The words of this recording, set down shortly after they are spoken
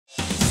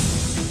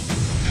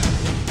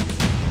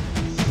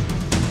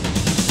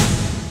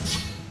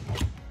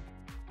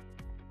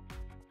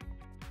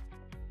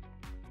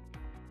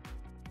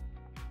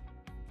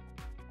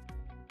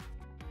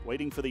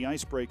waiting for the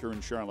icebreaker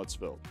in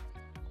Charlottesville.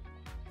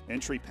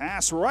 Entry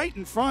pass right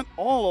in front,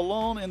 all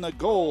alone in the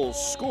goal,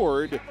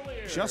 scored.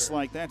 Just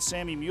like that,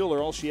 Sammy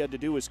Mueller, all she had to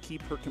do was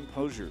keep her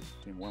composure.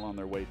 Team well on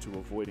their way to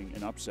avoiding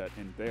an upset,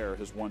 and Bear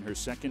has won her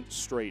second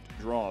straight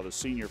draw. The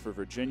senior for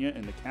Virginia,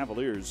 and the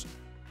Cavaliers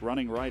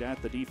running right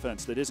at the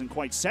defense that isn't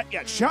quite set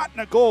yet. Shot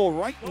and a goal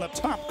right in the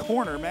top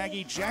corner.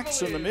 Maggie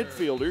Jackson, the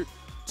midfielder,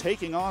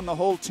 taking on the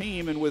whole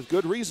team, and with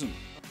good reason.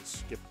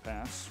 Skip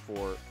pass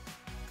for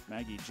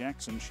Maggie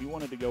Jackson. She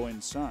wanted to go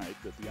inside,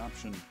 but the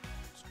option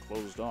is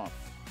closed off.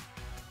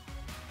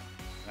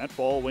 That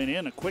ball went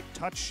in, a quick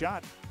touch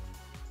shot.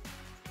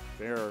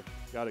 Bear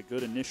got a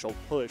good initial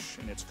push,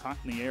 and it's caught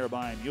in the air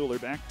by Mueller.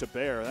 Back to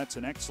Bear. That's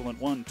an excellent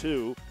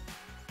 1-2.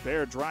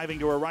 Bear driving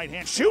to her right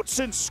hand, shoots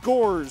and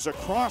scores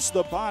across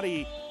the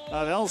body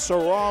of Elsa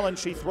Rawl, and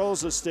she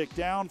throws a stick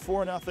down.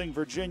 4-0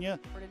 Virginia.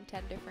 In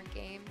 10 different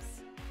games.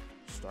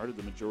 Started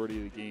the majority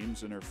of the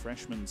games in her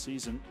freshman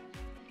season,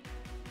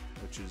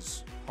 which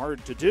is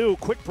hard to do.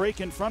 Quick break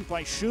in front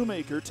by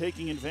Shoemaker,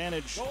 taking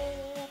advantage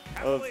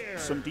of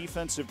some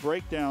defensive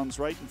breakdowns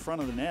right in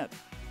front of the net.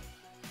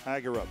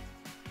 Hagerup.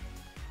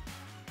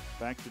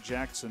 Back to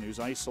Jackson, who's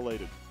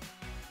isolated.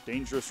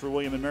 Dangerous for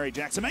William and Mary.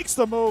 Jackson makes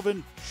the move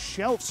and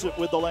shelves it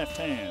with the left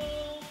hand.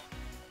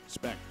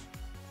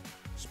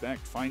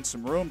 Specht finds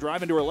some room,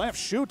 driving to her left,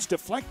 shoots,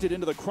 deflected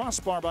into the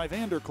crossbar by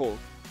Vanderkolk.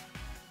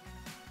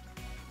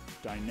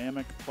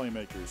 Dynamic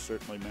playmakers,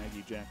 certainly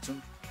Maggie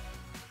Jackson.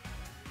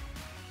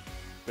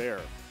 Bear,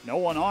 no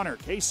one on her.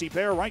 Casey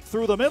Bear right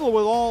through the middle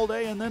with all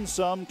day and then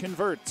some,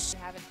 converts.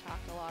 We haven't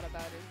talked a lot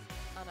about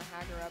is Anna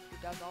Hagerup, who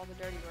does all the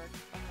dirty work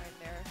behind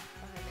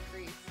the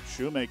crease.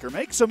 Shoemaker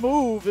makes a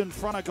move in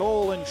front of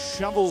goal and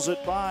shovels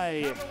it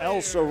by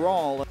Elsa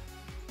Rawl.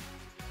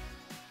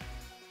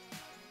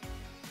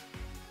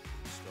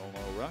 Still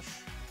no rush.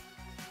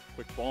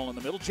 Quick ball in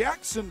the middle.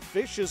 Jackson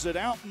fishes it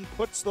out and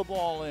puts the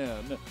ball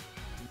in.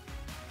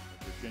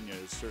 Virginia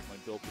has certainly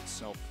built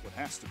itself what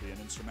has to be an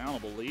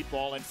insurmountable lead.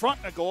 Ball in front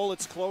and a goal.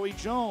 It's Chloe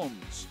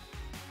Jones.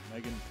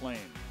 Megan Plain.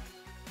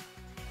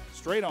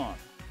 Straight on.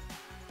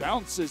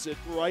 Bounces it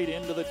right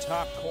into the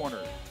top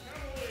corner.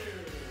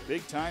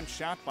 Big time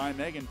shot by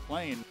Megan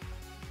Plain.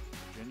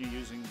 Virginia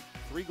using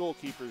 3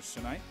 goalkeepers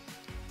tonight.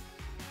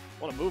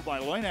 What a move by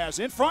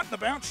Loinaz. In front, and the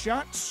bounce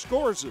shot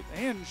scores it.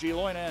 Angie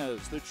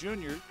Loinaz, the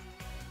junior,